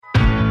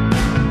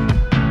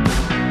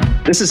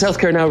This is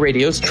Healthcare Now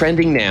Radio's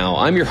Trending Now.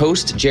 I'm your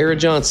host, Jared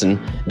Johnson.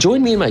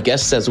 Join me and my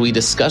guests as we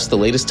discuss the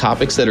latest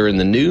topics that are in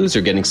the news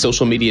or getting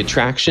social media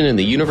traction in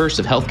the universe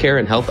of healthcare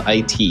and health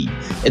IT.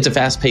 It's a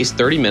fast-paced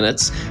 30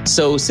 minutes,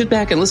 so sit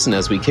back and listen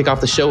as we kick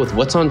off the show with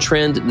what's on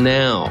trend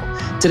now.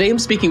 Today I'm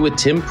speaking with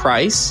Tim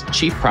Price,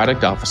 Chief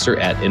Product Officer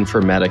at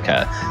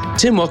Infermedica.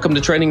 Tim, welcome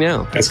to Trending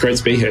Now. It's great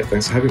to be here.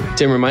 Thanks for having me.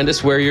 Tim, remind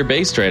us where you're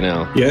based right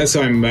now. Yeah,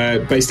 so I'm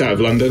based out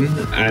of London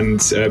and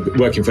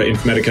working for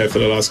Infermedica for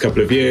the last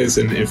couple of years.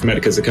 And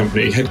Infermedica is a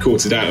company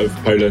headquartered out of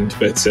Poland,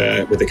 but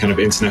with a kind of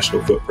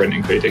international footprint,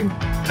 including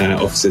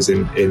offices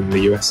in the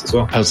US as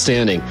well.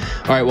 Outstanding.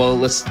 All right, well,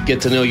 let's get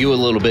to know you a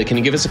little bit. Can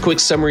you give us a quick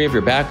summary of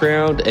your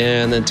background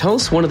and then tell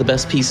us one of the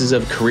best pieces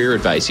of career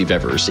advice you've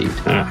ever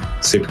received?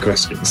 Super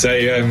question. So,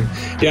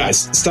 I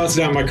started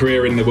out my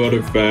career in the world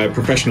of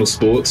professional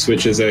sports,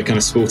 which as a kind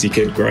of sporty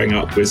kid growing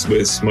up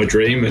was my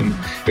dream. And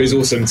it was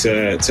awesome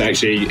to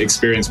actually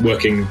experience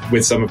working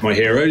with some of my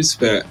heroes.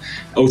 But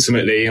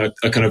ultimately,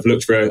 I kind of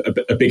looked for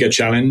a bigger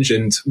challenge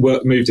and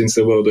moved into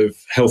the world of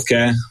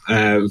healthcare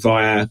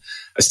via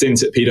a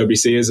stint at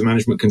PwC as a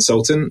management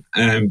consultant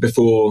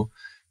before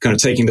kind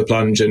of taking the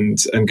plunge and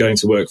going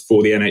to work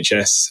for the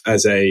NHS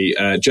as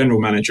a general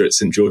manager at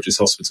St George's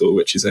Hospital,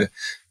 which is a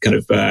kind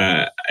of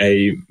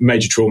a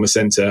major trauma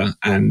centre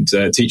and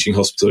teaching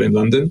hospital in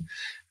London.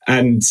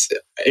 And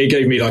it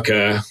gave me like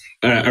a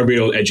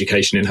real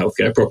education in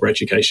healthcare, proper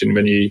education,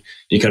 when you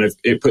kind of,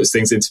 it puts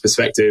things into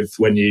perspective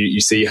when you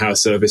see how a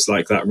service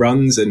like that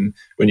runs and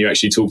when you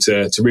actually talk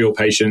to real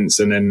patients.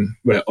 And then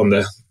on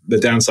the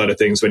downside of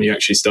things, when you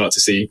actually start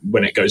to see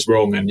when it goes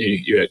wrong and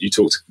you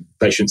talk to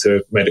patients who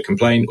have made a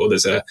complaint or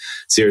there's a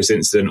serious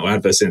incident or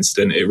adverse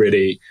incident, it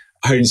really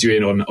hones you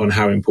in on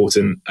how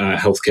important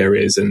healthcare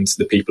is and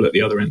the people at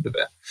the other end of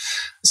it.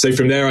 So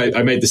from there,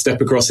 I made the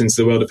step across into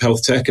the world of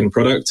health tech and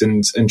product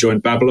and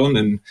joined Babylon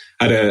and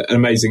had an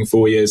amazing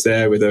 4 years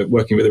there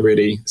working with a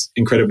really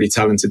incredibly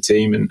talented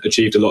team and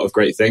achieved a lot of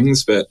great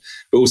things, but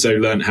also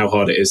learned how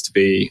hard it is to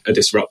be a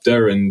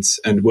disruptor and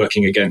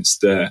working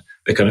against the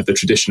kind of the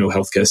traditional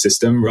healthcare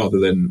system rather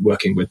than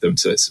working with them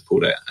to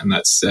support it. And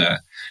that's,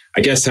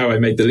 I guess, how I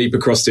made the leap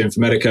across to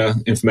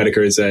Infermedica.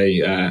 Infermedica is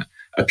a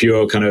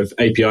pure kind of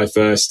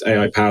API-first,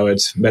 AI-powered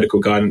medical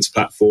guidance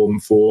platform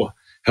for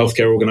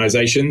healthcare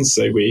organizations.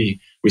 So we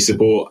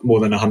support more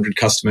than 100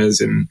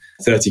 customers in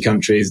 30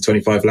 countries,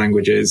 25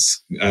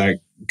 languages,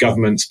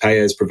 governments,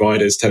 payers,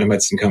 providers,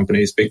 telemedicine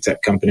companies, big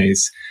tech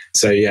companies.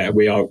 So yeah,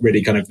 we are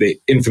really kind of the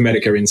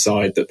Infermedica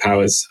inside that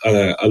powers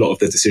a lot of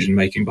the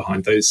decision-making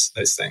behind those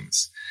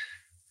things.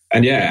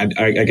 And yeah,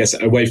 I guess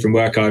away from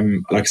work,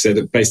 I'm, like I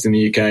said, based in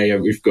the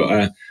UK. We've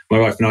got, my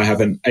wife and I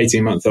have an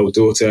 18-month-old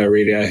daughter,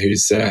 Aurelia,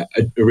 who's a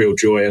real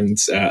joy and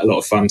a lot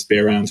of fun to be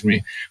around.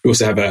 And we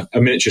also have a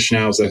miniature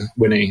schnauzer,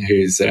 Winnie,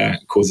 who's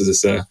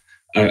causes us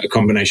a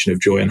combination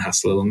of joy and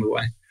hassle along the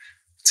way.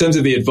 In terms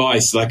of the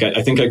advice, like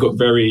I think I got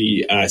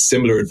very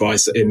similar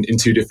advice in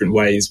two different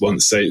ways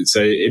once. So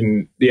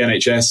in the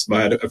NHS,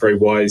 I had a very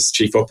wise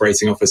chief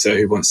operating officer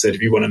who once said,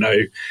 if you want to know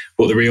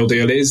what the real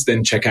deal is,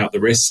 then check out the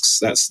risks.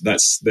 That's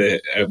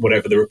the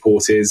whatever the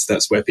report is,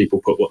 that's where people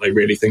put what they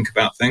really think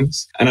about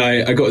things. And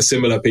I got a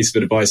similar piece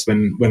of advice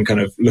when kind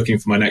of looking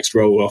for my next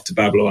role after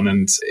Babylon,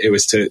 and it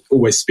was to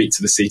always speak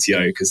to the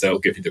CTO because they'll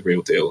give you the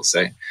real deal.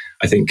 So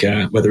I think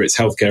whether it's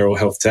healthcare or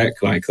health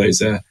tech, like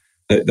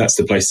that's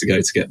the place to go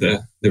to get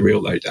the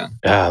real lowdown.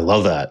 I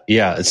love that.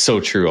 Yeah, it's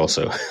so true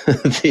also.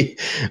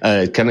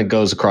 It kind of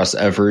goes across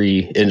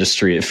every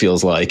industry, it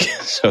feels like.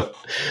 So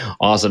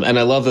awesome. And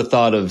I love the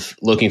thought of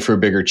looking for a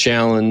bigger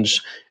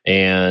challenge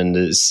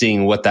and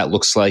seeing what that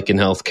looks like in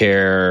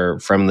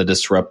healthcare from the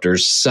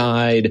disruptor's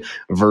side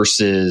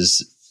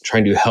versus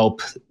trying to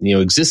help,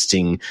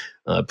 existing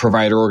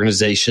provider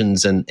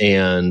organizations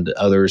and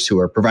others who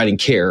are providing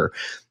care.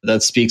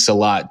 That speaks a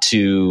lot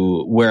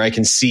to where I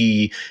can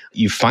see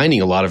you finding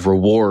a lot of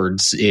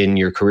rewards in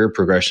your career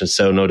progression.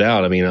 So no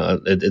doubt, I mean,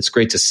 it's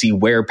great to see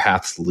where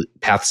paths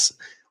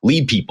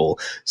lead people.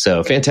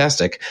 So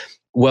fantastic.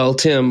 Well,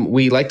 Tim,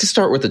 we like to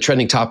start with the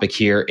trending topic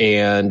here.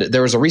 And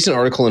there was a recent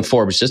article in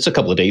Forbes just a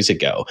couple of days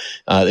ago.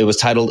 It was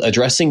titled,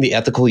 Addressing the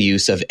Ethical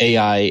Use of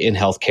AI in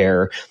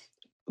Healthcare.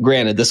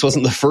 Granted, this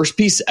wasn't the first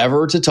piece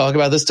ever to talk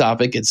about this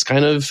topic. It's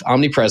kind of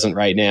omnipresent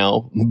right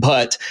now,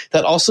 but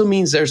that also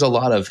means there's a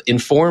lot of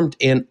informed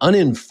and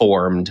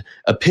uninformed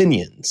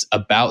opinions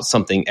about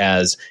something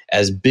as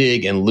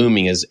big and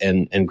looming as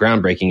and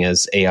groundbreaking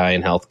as AI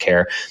in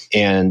healthcare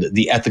and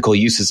the ethical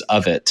uses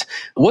of it.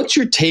 What's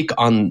your take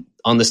on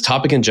this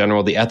topic in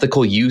general, the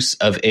ethical use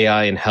of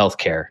AI in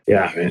healthcare?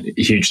 Yeah,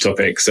 a huge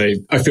topic. So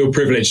I feel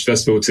privileged,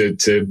 first of all,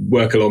 to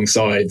work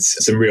alongside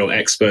some real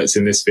experts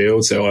in this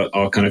field. So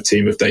our kind of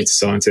team of data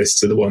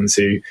scientists are the ones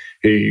who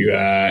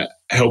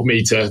help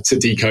me to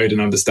decode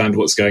and understand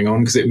what's going on,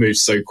 because it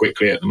moves so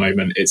quickly at the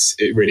moment.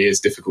 It really is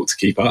difficult to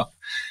keep up.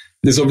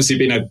 There's obviously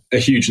been a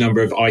huge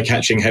number of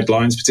eye-catching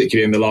headlines,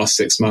 particularly in the last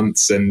 6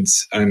 months. And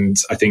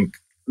I think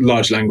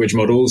large language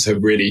models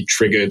have really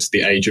triggered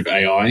the age of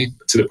AI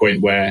to the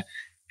point where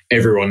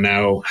everyone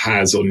now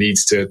has or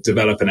needs to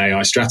develop an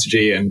AI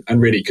strategy, and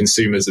really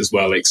consumers as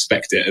well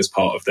expect it as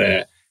part of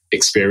their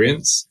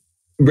experience.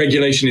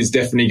 Regulation is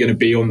definitely going to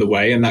be on the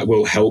way, and that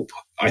will help,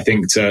 I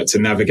think, to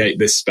navigate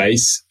this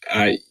space.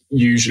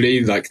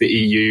 Usually, like the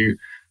EU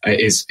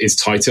is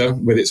tighter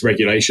with its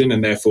regulation,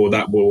 and therefore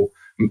that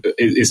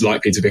is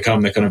likely to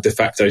become the kind of de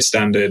facto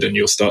standard, and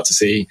you'll start to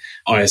see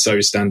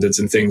ISO standards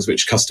and things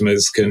which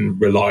customers can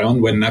rely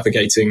on when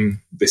navigating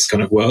this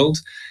kind of world.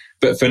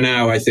 But for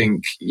now, I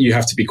think you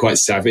have to be quite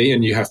savvy,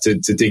 and you have to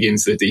dig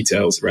into the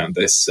details around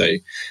this. So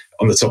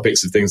on the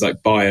topics of things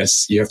like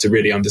bias, you have to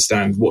really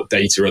understand what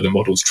data are the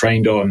models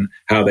trained on,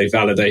 how they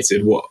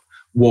validated,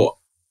 what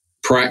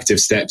proactive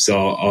steps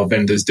are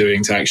vendors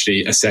doing to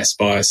actually assess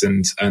bias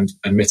and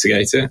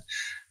mitigate it.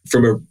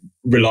 From a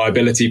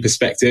reliability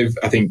perspective,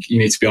 I think you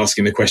need to be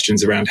asking the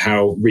questions around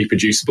how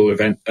reproducible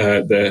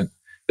the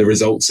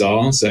results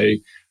are. So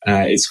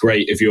it's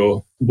great if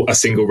a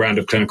single round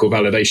of clinical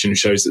validation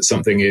shows that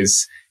something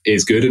is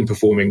good and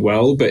performing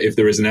well, but if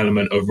there is an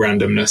element of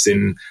randomness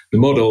in the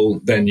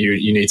model, then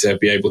you need to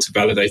be able to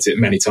validate it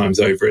many times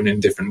over and in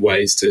different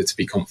ways to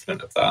be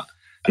confident of that.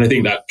 And I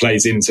think that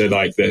plays into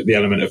like the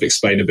element of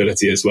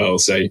explainability as well.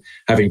 So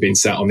having been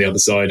sat on the other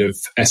side of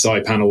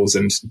SI panels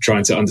and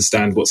trying to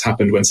understand what's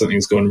happened when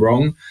something's gone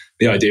wrong,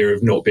 the idea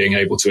of not being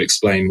able to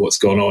explain what's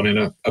gone on in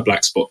a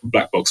black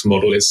box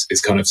model is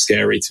kind of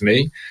scary to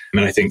me. I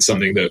mean, I think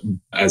something that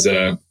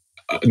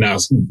now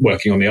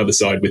working on the other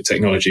side with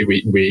technology,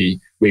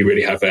 we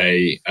really have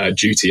a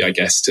duty, I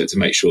guess, to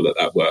make sure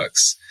that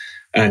works.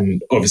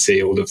 And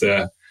obviously all of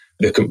the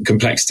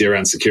complexity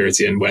around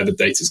security and where the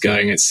data's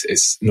going,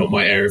 it's not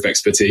my area of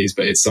expertise,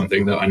 but it's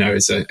something that I know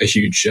is a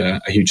huge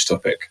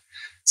topic.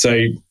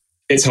 So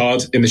it's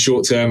hard in the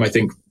short term. I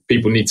think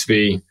people need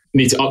to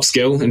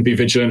upskill and be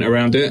vigilant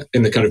around it.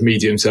 In the kind of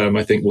medium term,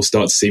 I think we'll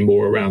start to see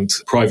more around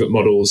private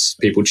models,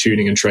 people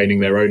tuning and training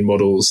their own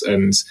models,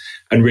 and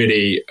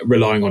really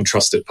relying on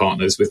trusted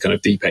partners with kind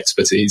of deep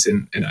expertise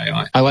in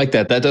AI. I like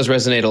that. That does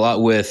resonate a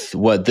lot with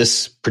what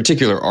this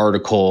particular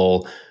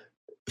article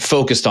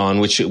focused on,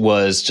 which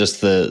was just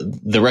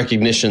the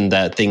recognition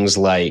that things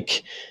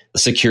like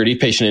security of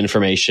patient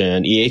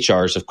information,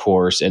 EHRs, of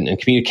course, and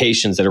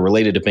communications that are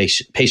related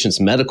to patients'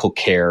 medical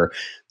care,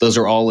 those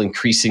are all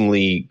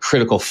increasingly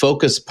critical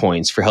focus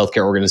points for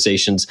healthcare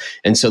organizations.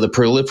 And so the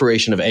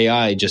proliferation of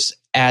AI just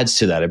adds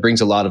to that. It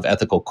brings a lot of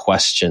ethical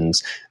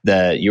questions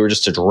that you were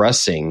just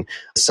addressing,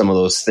 some of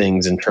those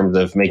things in terms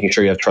of making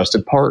sure you have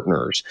trusted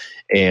partners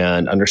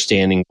and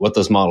understanding what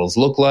those models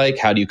look like.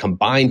 How do you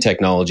combine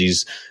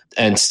technologies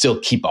and still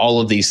keep all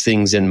of these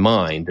things in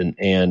mind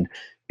and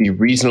be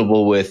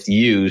reasonable with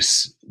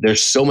use?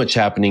 There's so much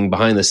happening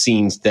behind the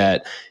scenes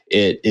that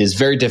it is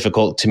very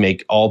difficult to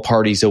make all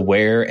parties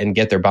aware and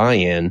get their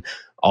buy-in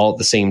all at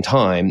the same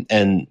time.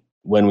 And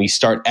when we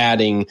start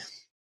adding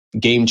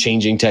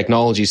game-changing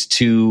technologies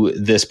to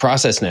this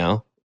process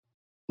now,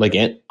 like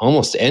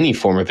almost any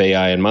form of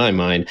AI in my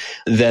mind,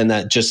 then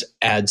that just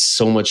adds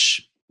so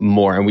much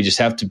more. And we just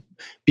have to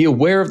be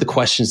aware of the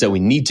questions that we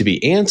need to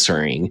be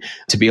answering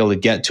to be able to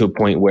get to a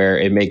point where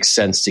it makes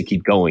sense to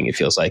keep going, it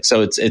feels like.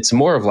 So it's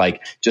more of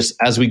like, just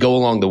as we go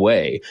along the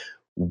way,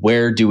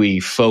 where do we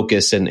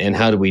focus and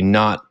how do we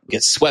not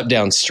get swept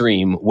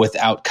downstream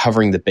without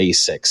covering the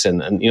basics?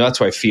 And that's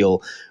why I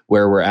feel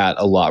where we're at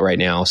a lot right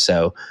now.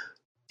 So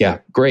yeah,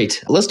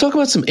 great. Let's talk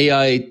about some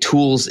AI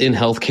tools in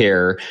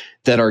healthcare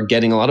that are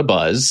getting a lot of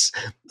buzz.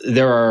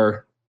 There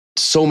are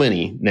so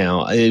many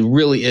now. It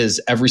really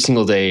is every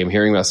single day I'm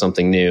hearing about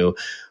something new.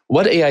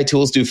 What AI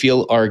tools do you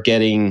feel are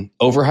getting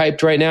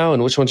overhyped right now,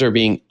 and which ones are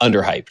being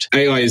underhyped?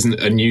 AI isn't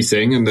a new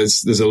thing, and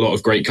there's a lot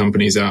of great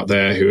companies out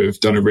there who have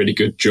done a really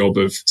good job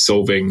of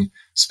solving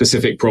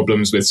specific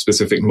problems with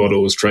specific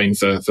models trained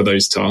for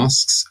those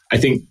tasks. I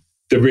think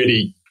the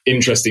really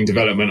interesting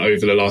development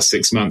over the last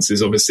 6 months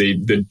is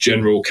obviously the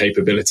general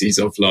capabilities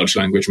of large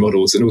language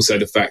models, and also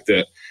the fact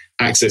that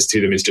access to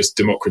them is just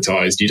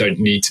democratized. You don't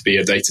need to be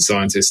a data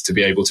scientist to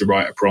be able to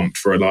write a prompt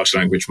for a large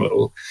language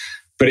model.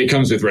 But it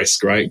comes with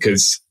risk, right?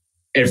 Because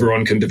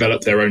everyone can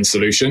develop their own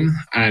solution,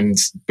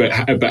 but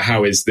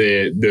how is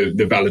the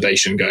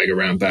validation going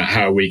around that?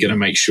 How are we going to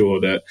make sure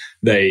that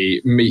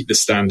they meet the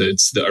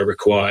standards that are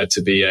required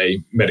to be a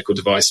medical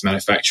device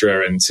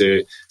manufacturer and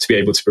to be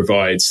able to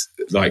provide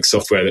like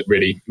software that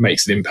really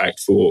makes an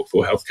impact for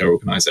healthcare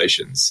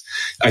organizations?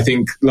 I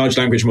think large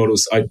language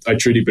models, I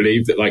truly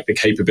believe that like the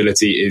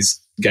capability is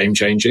game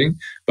changing,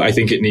 but I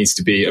think it needs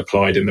to be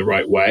applied in the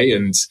right way.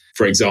 And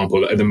for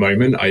example, at the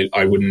moment,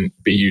 I wouldn't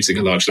be using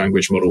a large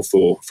language model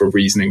for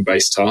reasoning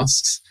based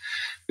tasks.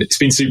 It's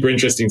been super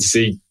interesting to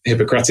see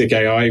Hippocratic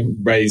AI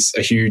raise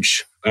a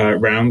huge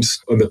round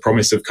on the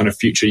promise of kind of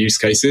future use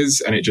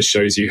cases. And it just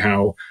shows you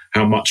how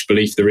much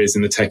belief there is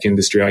in the tech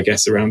industry, I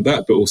guess, around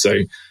that, but also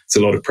it's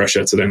a lot of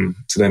pressure to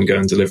then go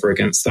and deliver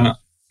against that.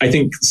 I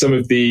think some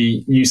of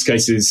the use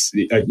cases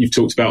you've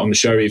talked about on the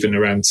show, even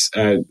around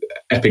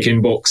Epic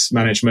inbox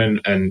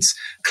management and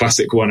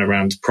classic one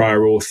around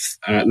prior auth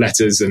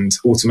letters and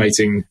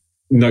automating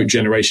note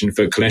generation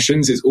for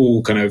clinicians, is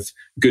all kind of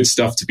good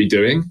stuff to be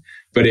doing.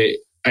 But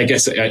I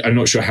guess I'm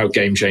not sure how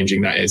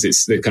game-changing that is.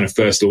 It's the kind of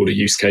first-order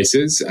use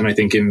cases. And I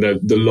think in the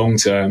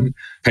long-term,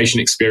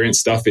 patient experience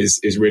stuff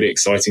is really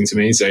exciting to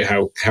me. So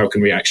how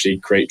can we actually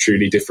create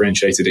truly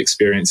differentiated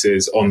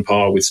experiences on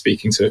par with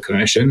speaking to a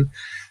clinician?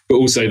 But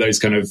also those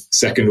kind of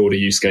second-order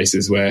use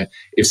cases where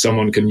if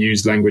someone can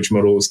use language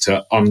models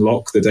to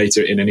unlock the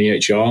data in an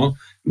EHR,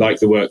 like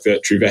the work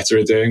that Truveta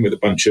are doing with a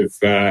bunch of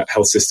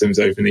health systems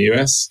over in the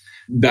US,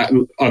 that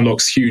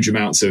unlocks huge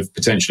amounts of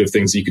potential of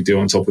things you could do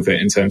on top of it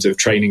in terms of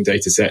training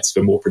data sets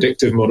for more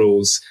predictive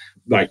models,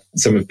 like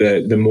some of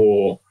the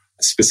more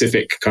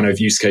specific kind of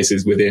use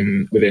cases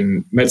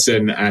within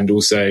medicine, and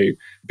also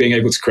being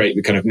able to create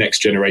the kind of next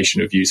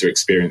generation of user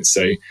experience.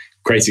 So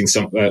creating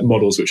some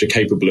models which are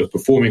capable of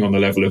performing on the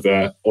level of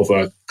a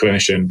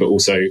clinician, but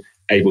also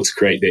able to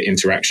create the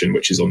interaction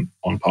which is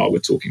on par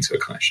with talking to a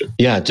clinician.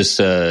 Yeah, just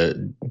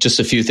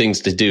a few things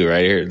to do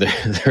right here.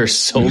 There are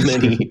so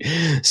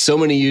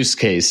many use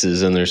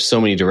cases, and there's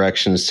so many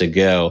directions to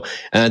go.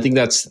 And I think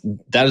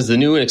that is the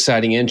new and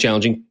exciting and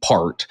challenging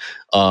part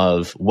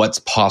of what's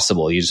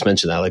possible. You just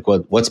mentioned that, like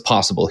what's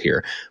possible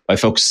here by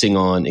focusing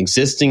on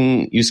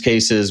existing use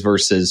cases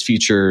versus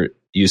future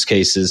use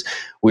cases.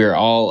 We're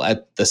all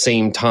at the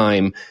same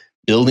time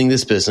building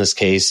this business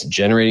case,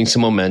 generating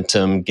some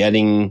momentum,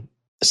 getting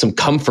some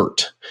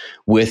comfort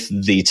with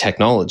the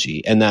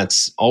technology. And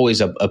that's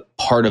always a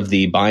part of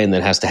the buy-in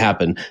that has to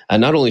happen,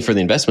 not only for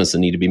the investments that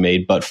need to be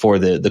made, but for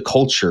the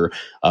culture,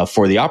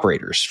 for the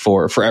operators,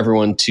 for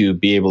everyone to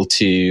be able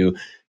to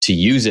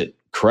use it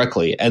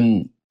correctly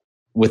and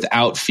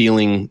without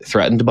feeling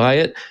threatened by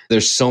it.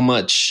 There's so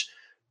much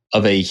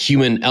of a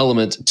human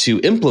element to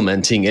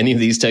implementing any of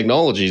these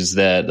technologies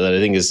that I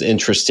think is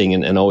interesting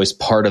and always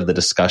part of the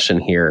discussion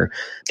here.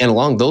 And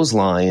along those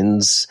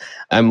lines,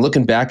 I'm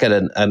looking back at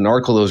an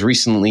article that was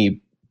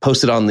recently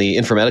posted on the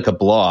Infermedica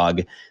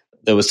blog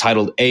that was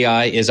titled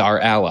 "AI is Our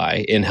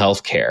Ally in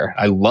Healthcare."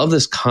 I love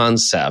this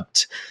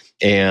concept,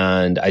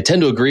 and I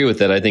tend to agree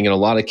with it. I think in a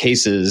lot of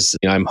cases,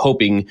 I'm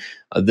hoping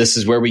this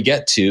is where we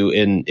get to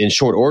in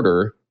short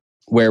order,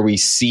 where we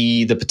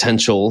see the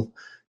potential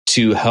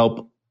to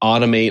help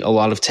automate a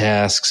lot of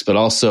tasks, but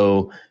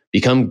also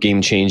become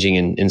game-changing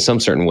in some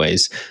certain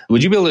ways.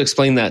 Would you be able to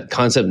explain that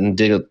concept and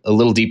dig a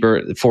little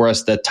deeper for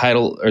us, the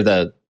title or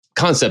the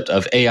concept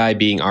of AI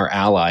being our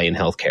ally in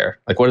healthcare?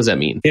 Like, what does that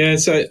mean? Yeah,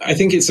 so I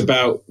think it's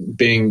about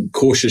being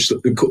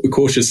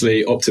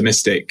cautiously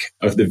optimistic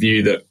of the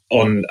view that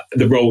on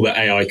the role that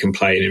AI can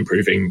play in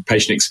improving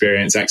patient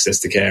experience, access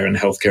to care, and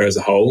healthcare as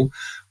a whole,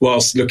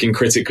 whilst looking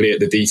critically at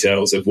the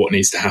details of what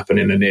needs to happen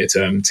in the near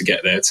term to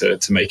get there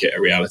to make it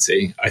a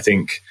reality. I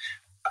think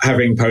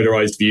having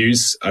polarized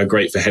views are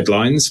great for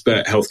headlines,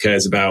 but healthcare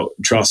is about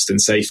trust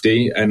and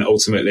safety. And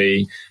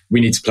ultimately,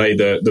 we need to play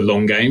the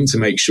long game to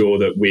make sure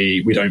that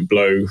we don't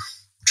blow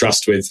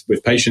trust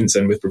with patients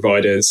and with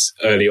providers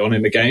early on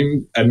in the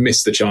game and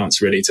miss the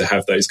chance really to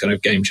have those kind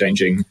of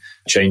game-changing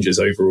changes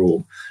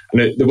overall.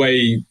 And the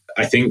way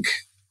I think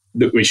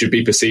that we should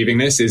be perceiving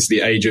this is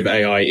the age of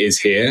AI is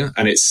here,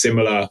 and it's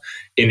similar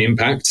in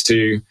impact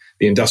to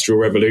the Industrial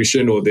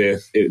Revolution or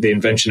the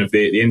invention of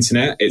the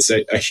internet. It's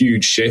a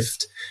huge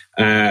shift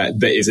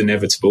that is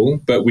inevitable,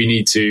 but we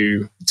need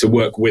to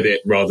work with it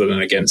rather than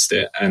against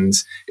it. And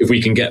if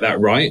we can get that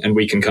right, and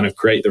we can kind of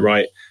create the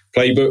right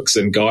playbooks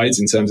and guides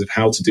in terms of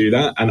how to do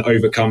that and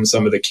overcome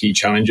some of the key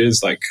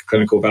challenges like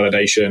clinical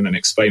validation and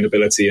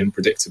explainability and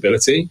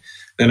predictability,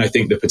 then I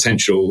think the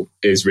potential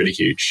is really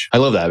huge. I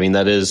love that. I mean,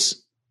 that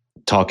is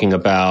talking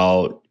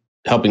about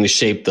helping to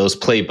shape those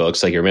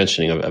playbooks, like you're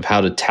mentioning, of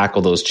how to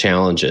tackle those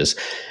challenges.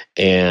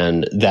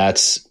 And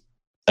that's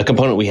a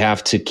component we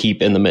have to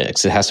keep in the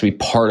mix. It has to be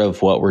part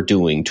of what we're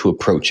doing to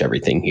approach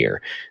everything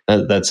here.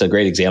 That's a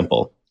great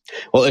example.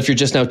 Well, if you're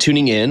just now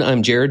tuning in,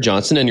 I'm Jared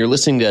Johnson, and you're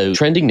listening to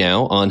Trending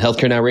Now on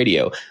Healthcare Now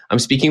Radio. I'm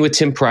speaking with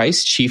Tim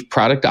Price, Chief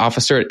Product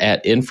Officer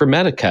at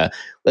Infermedica.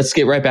 Let's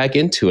get right back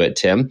into it,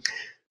 Tim.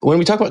 When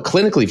we talk about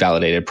clinically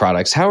validated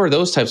products, how are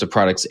those types of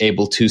products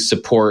able to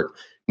support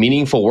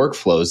meaningful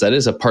workflows? That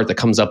is a part that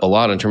comes up a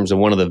lot in terms of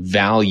one of the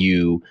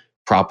value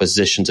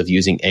propositions of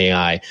using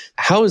AI.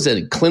 How is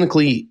a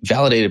clinically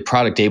validated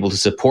product able to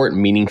support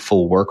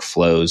meaningful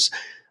workflows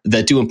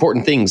that do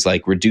important things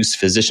like reduce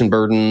physician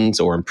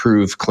burdens or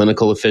improve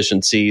clinical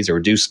efficiencies or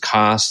reduce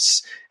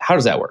costs? How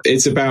does that work?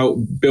 It's about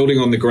building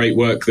on the great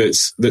work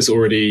that's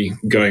already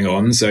going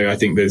on. So I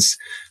think there's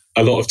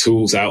a lot of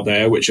tools out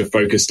there which are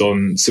focused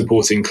on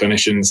supporting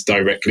clinicians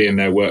directly in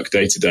their work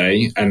day to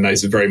day, and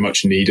those are very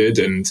much needed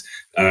and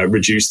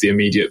reduce the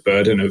immediate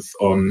burden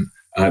on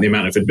the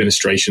amount of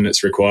administration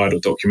that's required or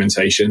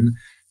documentation.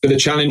 But the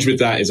challenge with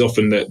that is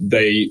often that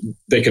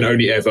they can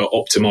only ever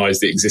optimize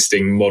the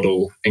existing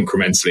model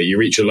incrementally. You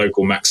reach a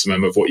local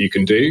maximum of what you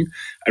can do,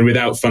 and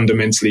without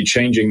fundamentally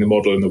changing the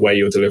model and the way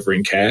you're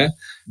delivering care,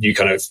 you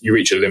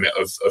reach a limit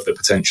of the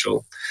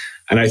potential.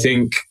 And I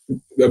think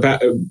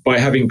by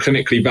having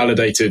clinically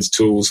validated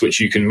tools which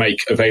you can make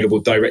available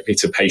directly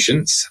to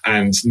patients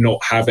and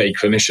not have a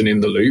clinician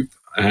in the loop,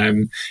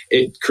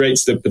 it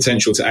creates the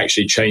potential to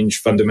actually change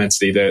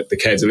fundamentally the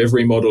care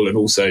delivery model and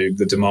also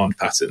the demand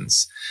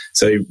patterns.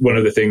 So one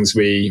of the things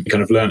we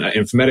kind of learned at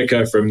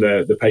Infermedica from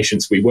the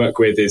patients we work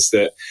with is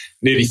that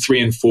nearly 3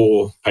 in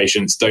 4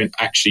 patients don't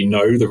actually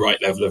know the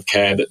right level of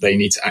care that they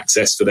need to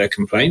access for their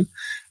complaint.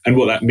 And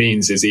what that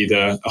means is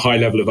either a high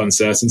level of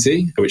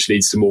uncertainty, which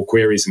leads to more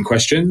queries and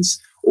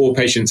questions, or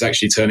patients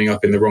actually turning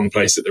up in the wrong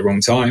place at the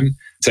wrong time,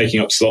 taking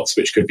up slots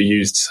which could be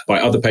used by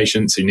other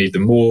patients who need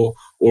them more,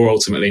 or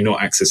ultimately not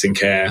accessing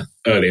care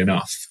early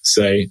enough.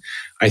 So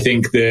I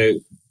think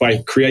by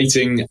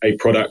creating a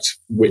product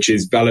which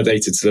is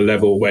validated to the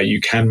level where you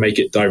can make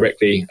it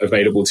directly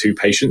available to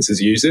patients as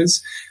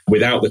users,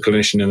 without the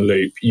clinician in the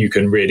loop, you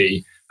can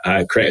really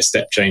create a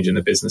step change in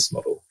the business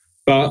model.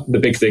 But the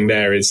big thing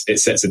there is it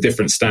sets a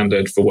different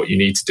standard for what you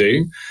need to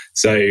do.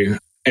 So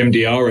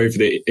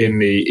MDR in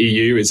the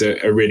EU is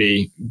a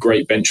really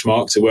great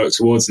benchmark to work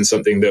towards, and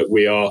something that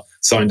we are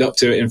signed up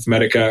to at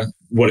Infermedica.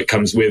 What it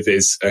comes with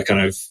is a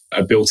kind of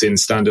a built-in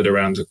standard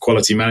around a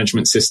quality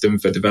management system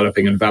for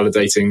developing and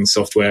validating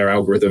software,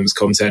 algorithms,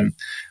 content,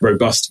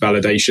 robust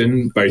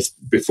validation, both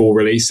before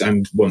release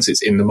and once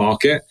it's in the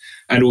market,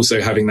 and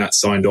also having that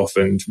signed off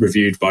and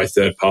reviewed by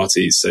third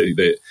parties so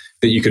that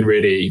you can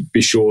really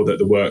be sure that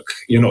the work,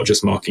 you're not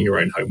just marking your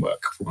own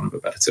homework, for want of a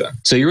better term.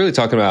 So you're really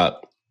talking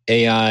about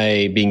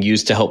AI being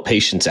used to help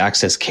patients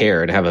access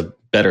care and have a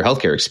better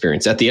healthcare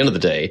experience at the end of the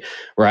day,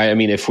 right? I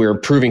mean, if we're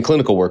improving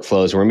clinical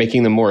workflows, we're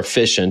making them more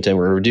efficient and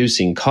we're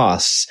reducing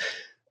costs,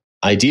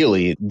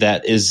 ideally,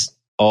 that is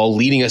all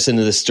leading us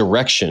into this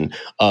direction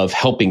of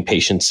helping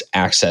patients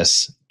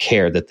access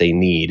care that they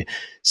need.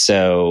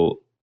 So,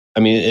 I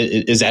mean,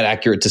 is that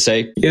accurate to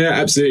say? Yeah,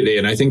 absolutely.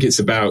 And I think it's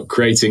about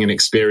creating an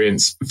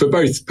experience for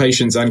both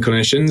patients and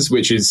clinicians,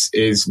 which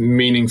is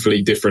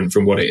meaningfully different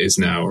from what it is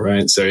now,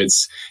 right? So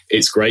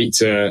it's great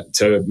to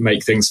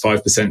make things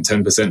 5%,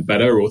 10%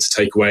 better, or to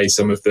take away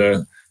some of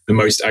the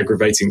most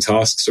aggravating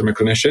tasks from a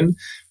clinician.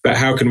 But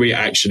how can we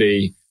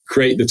actually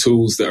create the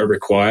tools that are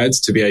required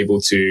to be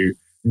able to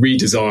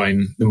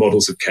redesign the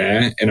models of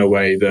care in a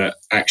way that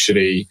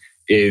actually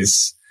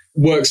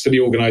works for the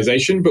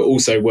organization, but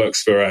also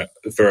works for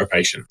a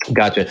patient.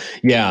 Gotcha.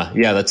 Yeah.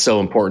 That's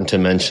so important to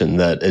mention,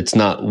 that it's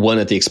not one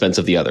at the expense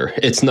of the other.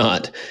 It's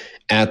not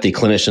at the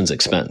clinician's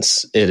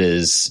expense. It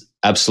is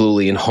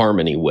absolutely in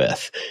harmony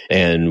with,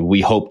 and we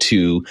hope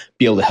to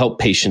be able to help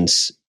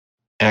patients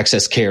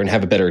access care and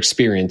have a better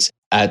experience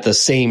at the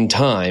same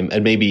time,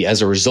 and maybe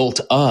as a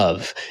result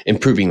of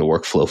improving the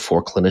workflow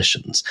for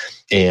clinicians.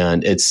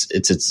 And it's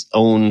its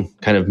own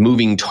kind of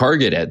moving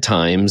target at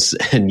times,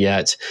 and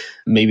yet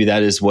maybe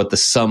that is what the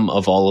sum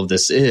of all of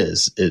this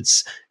is.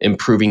 It's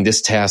improving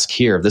this task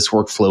here, this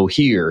workflow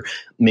here,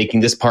 making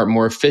this part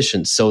more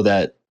efficient so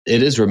that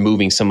it is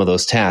removing some of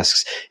those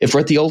tasks. If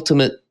we're at the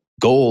ultimate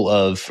goal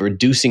of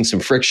reducing some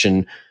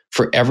friction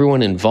for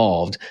everyone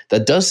involved,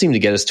 that does seem to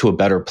get us to a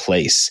better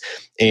place.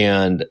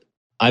 And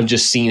I've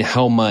just seen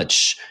how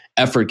much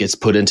effort gets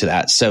put into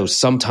that. So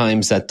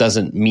sometimes that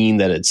doesn't mean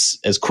that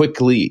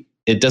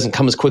it doesn't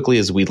come as quickly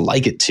as we'd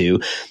like it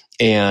to.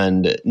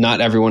 And not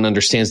everyone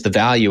understands the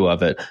value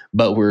of it,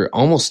 but we're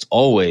almost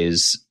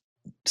always,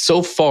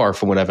 so far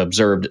from what I've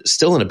observed,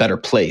 still in a better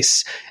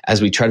place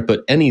as we try to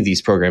put any of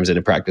these programs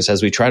into practice,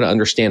 as we try to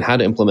understand how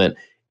to implement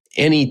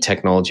any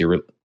technology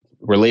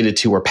related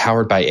to or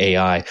powered by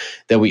AI,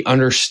 that we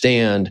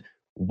understand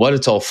what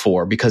it's all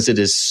for, because it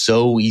is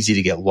so easy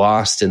to get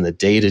lost in the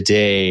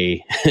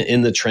day-to-day,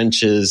 in the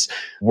trenches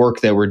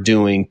work that we're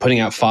doing, putting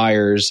out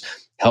fires,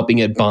 helping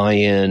get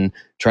buy-in,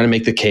 trying to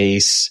make the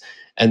case.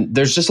 And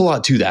there's just a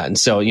lot to that. And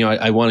so,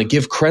 I want to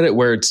give credit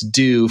where it's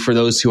due for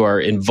those who are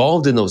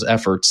involved in those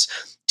efforts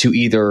to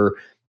either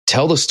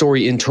tell the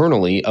story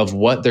internally of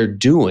what they're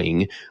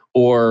doing,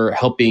 or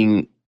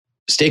helping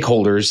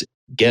stakeholders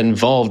get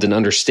involved and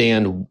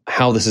understand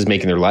how this is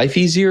making their life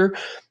easier,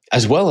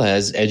 as well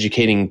as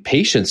educating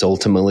patients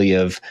ultimately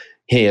of,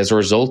 hey, as a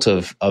result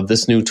of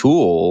this new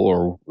tool,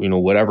 or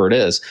whatever it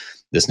is,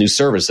 this new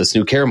service, this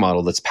new care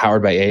model that's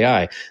powered by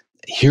AI,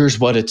 here's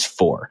what it's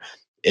for.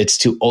 It's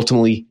to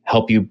ultimately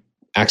help you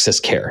access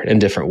care in a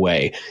different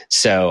way.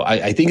 So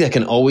I think that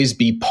can always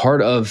be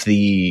part of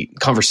the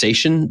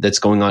conversation that's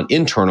going on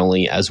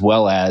internally, as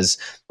well as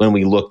when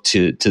we look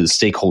to the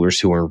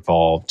stakeholders who are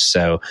involved.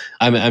 So,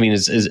 I mean,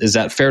 is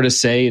that fair to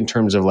say, in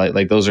terms of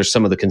like those are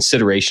some of the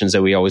considerations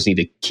that we always need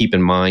to keep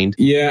in mind?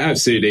 Yeah,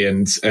 absolutely.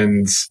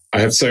 And I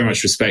have so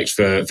much respect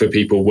for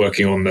people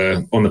working on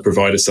the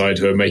provider side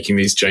who are making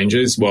these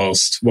changes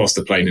whilst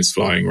the plane is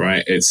flying,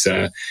 right? It's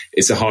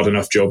a hard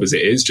enough job as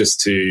it is,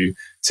 just to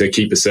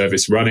keep a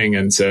service running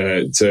and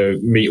to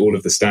meet all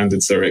of the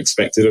standards that are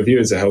expected of you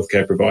as a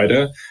healthcare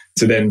provider,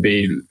 to then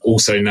be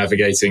also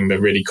navigating the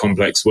really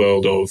complex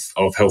world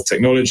of health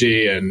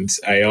technology and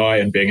AI,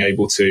 and being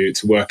able to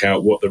work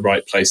out what the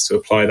right place to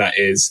apply that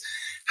is,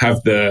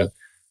 have the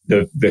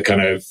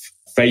kind of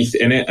faith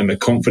in it and the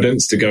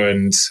confidence to go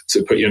and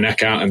to put your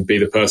neck out and be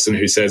the person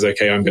who says,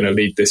 okay, I'm going to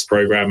lead this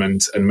program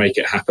and make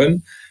it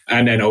happen.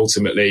 And then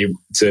ultimately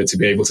to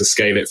be able to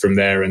scale it from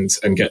there and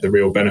get the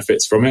real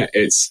benefits from it.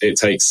 It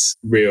takes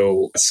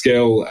real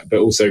skill, but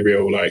also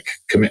real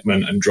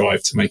commitment and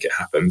drive to make it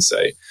happen.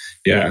 So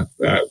yeah,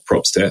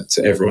 props to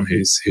everyone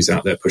who's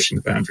out there pushing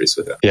the boundaries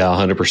with it. Yeah,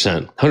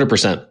 100%.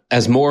 100%.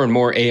 As more and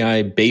more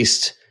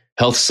AI-based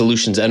health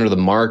solutions enter the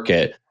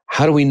market,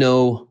 how do we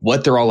know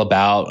what they're all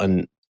about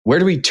and where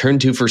do we turn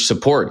to for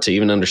support to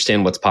even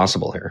understand what's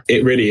possible here?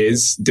 It really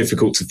is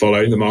difficult to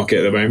follow the market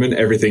at the moment.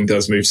 Everything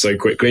does move so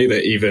quickly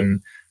that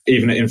even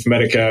at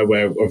Infermedica,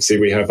 where obviously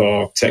we have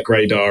our tech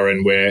radar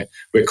and we're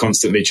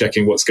constantly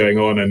checking what's going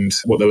on and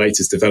what the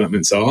latest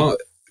developments are,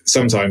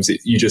 sometimes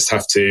you just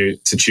have to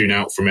tune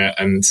out from it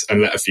and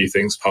let a few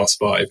things pass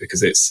by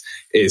because it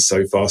is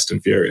so fast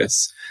and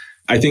furious.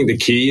 I think the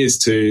key is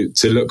to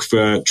look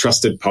for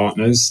trusted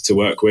partners to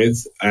work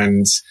with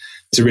and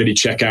to really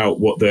check out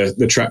what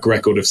the track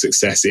record of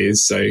success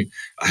is. So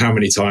how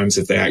many times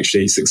have they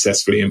actually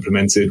successfully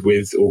implemented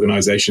with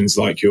organizations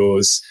like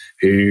yours?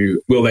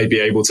 Will they be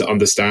able to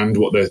understand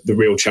what the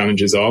real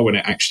challenges are when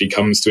it actually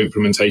comes to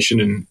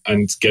implementation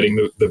and getting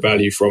the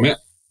value from it?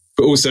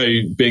 But also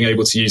being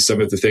able to use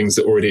some of the things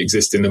that already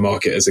exist in the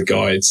market as a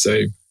guide.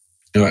 So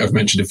I've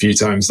mentioned a few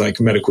times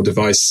medical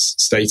device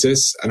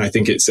status, and I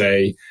think it's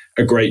a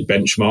great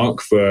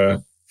benchmark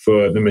for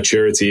the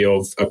maturity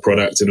of a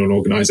product and an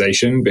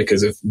organization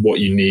because of what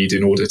you need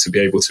in order to be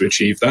able to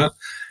achieve that.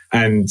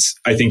 And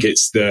I think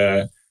it's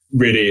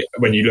really,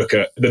 when you look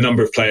at the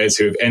number of players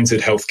who have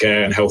entered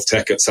healthcare and health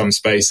tech at some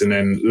space and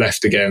then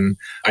left again,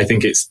 I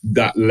think it's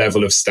that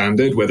level of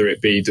standard, whether it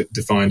be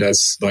defined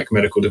as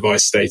medical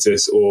device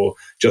status or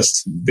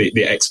just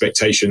the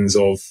expectations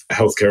of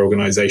healthcare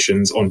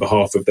organizations on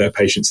behalf of their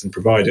patients and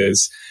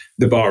providers.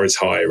 The bar is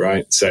high,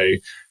 right? So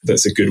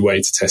that's a good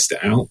way to test it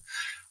out.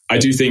 I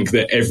do think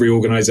that every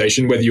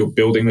organization, whether you're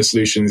building the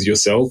solutions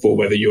yourself or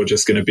whether you're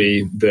just going to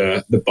be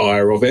the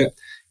buyer of it,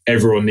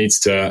 everyone needs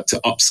to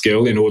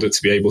upskill in order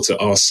to be able to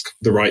ask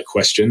the right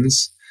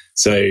questions.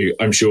 So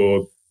I'm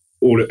sure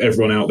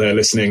everyone out there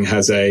listening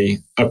has a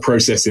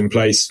process in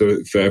place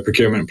for a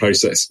procurement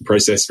process for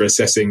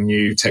assessing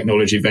new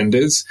technology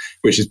vendors,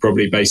 which is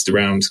probably based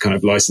around kind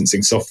of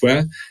licensing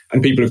software.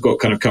 And people have got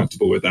kind of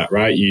comfortable with that,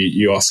 right?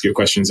 You ask your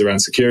questions around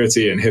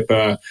security and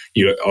HIPAA,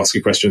 you ask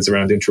your questions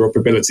around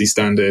interoperability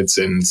standards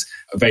and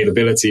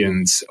availability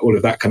and all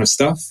of that kind of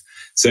stuff.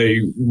 So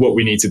what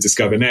we need to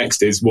discover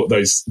next is what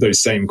those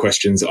same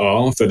questions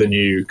are for the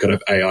new kind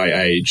of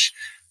AI age.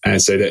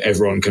 So that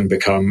everyone can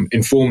become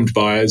informed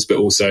buyers, but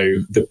also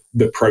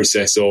the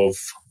process of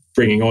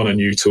bringing on a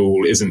new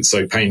tool isn't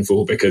so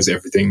painful because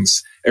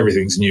everything's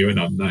new and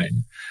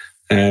unknown.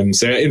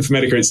 So at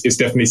Infermedica, it's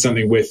definitely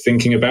something we're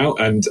thinking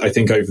about. And I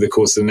think over the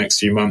course of the next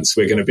few months,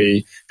 we're going to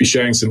be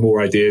sharing some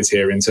more ideas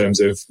here in terms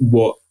of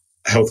what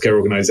healthcare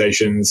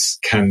organizations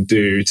can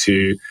do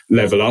to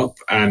level up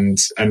and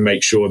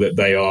make sure that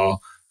they are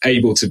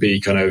able to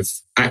be kind of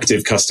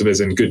active customers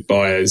and good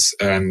buyers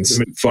and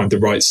find the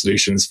right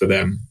solutions for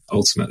them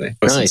ultimately.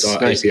 Nice.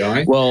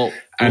 API. Well,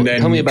 and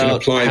then tell me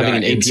about apply having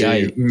that an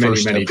API into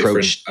many, many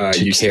approach different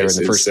to use care cases.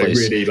 in the first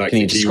place. So really, can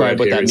you describe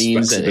what that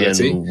means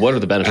and what are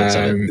the benefits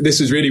of it? This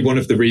was really one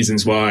of the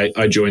reasons why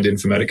I joined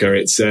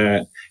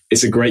Infermedica.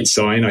 It's a great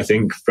sign, I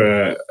think,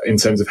 in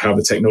terms of how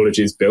the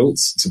technology is built,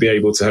 to be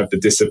able to have the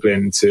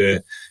discipline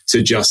to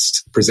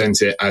just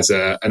present it as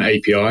an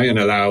API and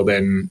allow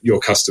then your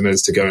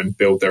customers to go and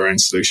build their own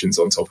solutions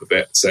on top of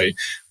it. So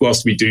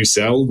whilst we do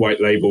sell white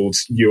labeled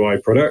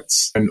UI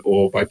products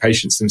or by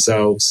patients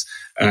themselves,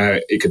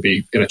 it could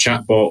be in a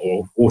chatbot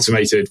or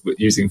automated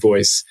using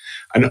voice.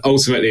 And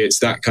ultimately, it's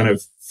that kind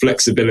of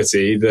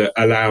flexibility that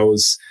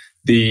allows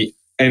the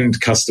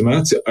end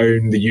customer to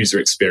own the user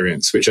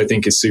experience, which I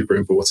think is super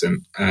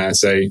important.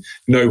 So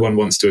no one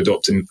wants to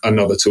adopt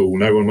another tool.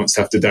 No one wants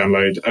to have to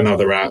download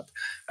another app.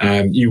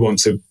 You want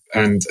to,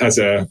 and as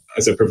a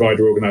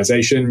provider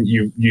organization,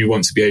 you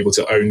want to be able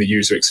to own the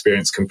user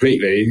experience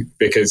completely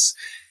because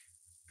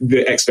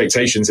the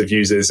expectations of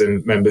users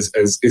and members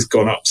has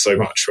gone up so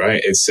much,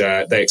 right? It's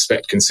they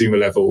expect consumer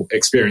level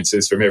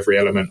experiences from every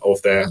element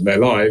of their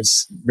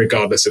lives,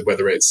 regardless of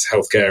whether it's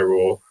healthcare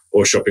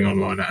or shopping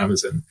online at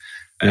Amazon.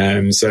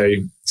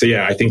 So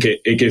yeah, I think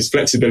it gives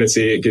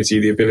flexibility. It gives you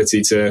the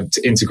ability to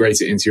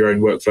integrate it into your own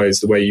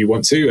workflows the way you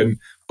want to, and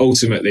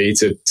ultimately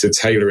to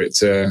tailor it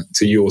to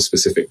your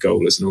specific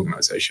goal as an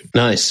organization.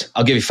 Nice.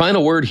 I'll give you a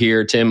final word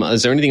here, Tim.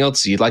 Is there anything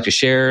else you'd like to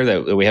share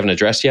that we haven't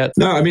addressed yet?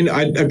 No, I mean,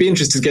 I'd be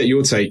interested to get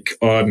your take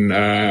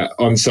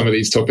on some of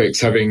these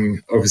topics,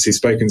 having obviously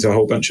spoken to a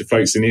whole bunch of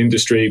folks in the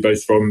industry,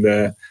 both from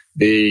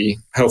the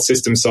health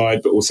system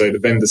side, but also the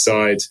vendor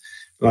side.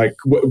 Like,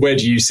 where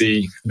do you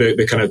see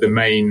the kind of the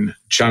main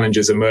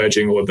challenges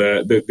emerging or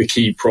the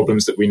key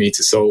problems that we need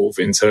to solve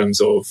in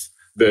terms of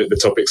the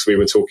topics we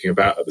were talking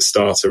about at the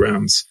start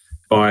around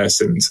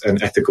bias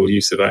and ethical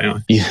use of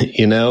AI?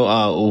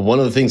 One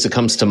of the things that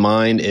comes to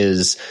mind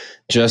is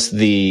just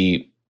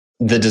the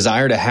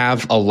desire to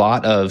have a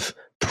lot of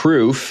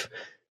proof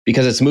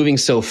because it's moving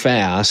so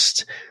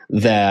fast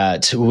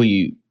that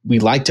we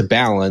like to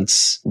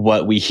balance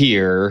what we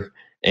hear,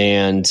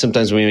 and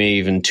sometimes we may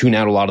even tune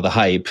out a lot of the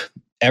hype.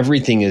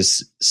 Everything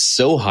is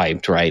so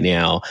hyped right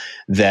now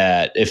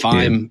that if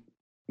I'm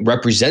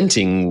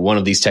representing one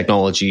of these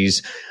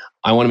technologies,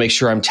 I want to make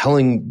sure I'm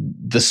telling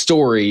the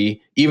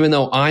story, even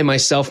though I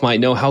myself might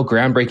know how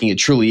groundbreaking it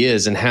truly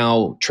is and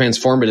how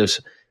transformative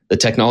the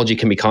technology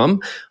can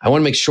become. I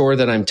want to make sure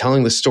that I'm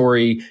telling the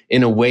story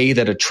in a way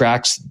that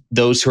attracts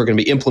those who are going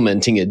to be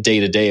implementing it day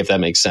to day, if that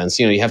makes sense.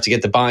 You know, you have to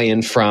get the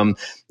buy-in from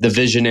the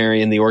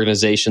visionary in the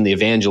organization, the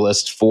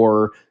evangelist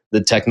for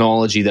the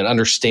technology that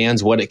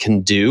understands what it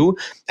can do.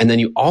 And then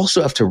you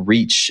also have to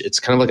reach, it's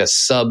kind of like a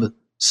sub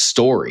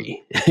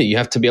story. You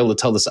have to be able to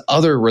tell this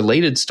other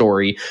related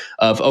story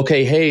of,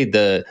 okay, hey,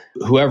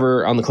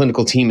 whoever on the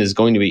clinical team is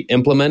going to be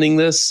implementing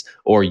this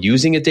or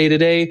using it day to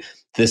day,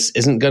 this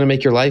isn't going to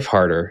make your life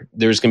harder.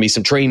 There's going to be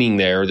some training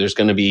there. There's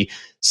going to be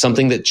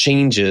something that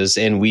changes,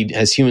 and we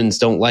as humans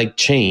don't like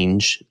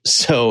change.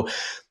 So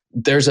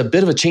there's a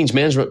bit of a change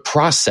management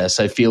process,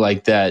 I feel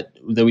like, that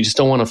we just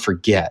don't want to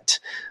forget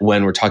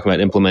when we're talking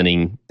about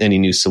implementing any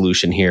new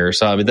solution here.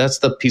 So I mean, that's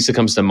the piece that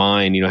comes to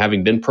mind, you know,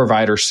 having been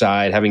provider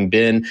side, having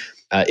been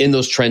in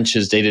those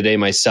trenches day to day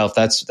myself,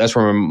 that's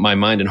where my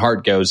mind and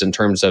heart goes in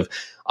terms of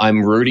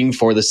I'm rooting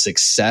for the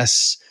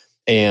success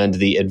and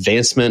the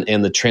advancement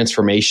and the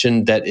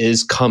transformation that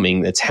is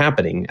coming, that's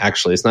happening.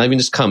 Actually, it's not even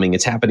just coming,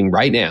 it's happening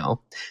right now.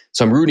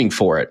 So I'm rooting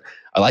for it.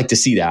 I like to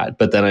see that,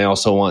 but then I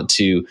also want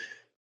to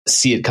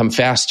see it come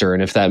faster.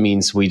 And if that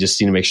means we just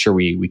need to make sure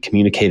we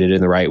communicate it in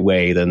the right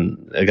way,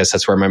 then I guess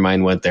that's where my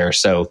mind went there.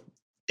 So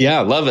yeah,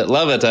 love it.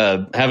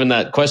 Having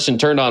that question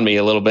turned on me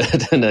a little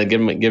bit and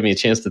give me a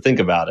chance to think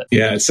about it.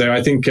 Yeah. So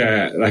I think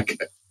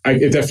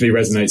it definitely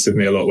resonates with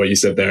me a lot what you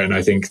said there. And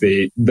I think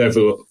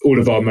all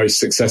of our most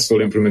successful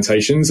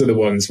implementations are the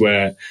ones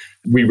where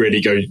we really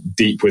go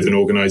deep with an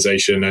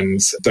organization and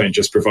don't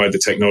just provide the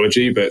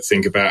technology, but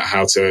think about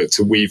how to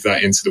weave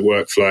that into the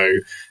workflow,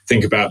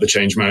 think about the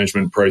change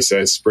management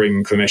process,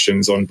 bring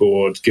clinicians on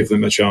board, give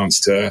them a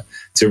chance to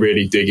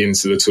really dig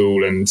into the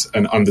tool and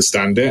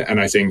understand it. And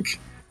I think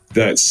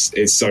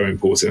it's so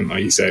important,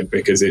 like you said,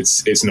 because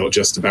it's not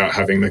just about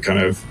having the kind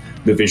of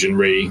the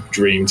visionary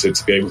dream to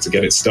be able to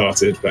get it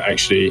started, but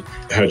actually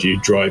how do you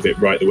drive it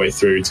right the way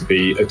through to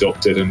be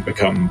adopted and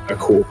become a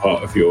core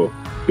part of your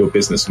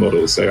business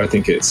model. So I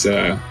think it's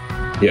really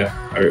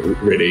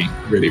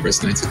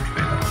resonated with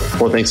me.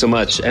 Well, thanks so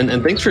much. And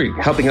thanks for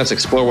helping us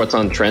explore what's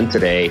on trend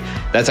today.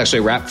 That's actually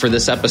a wrap for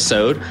this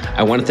episode.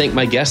 I want to thank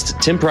my guest,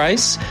 Tim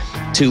Price.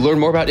 To learn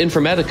more about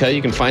Infermedica,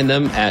 you can find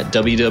them at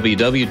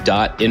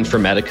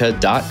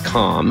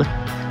www.infermedica.com.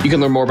 You can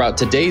learn more about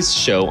today's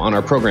show on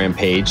our program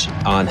page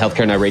on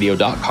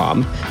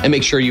healthcarenowradio.com. And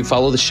make sure you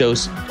follow the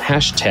show's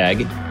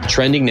hashtag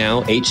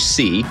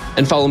TrendingNowHC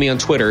and follow me on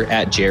Twitter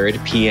at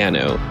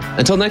JaredPiano.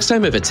 Until next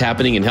time, if it's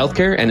happening in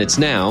healthcare and it's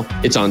now,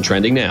 it's on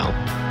Trending Now.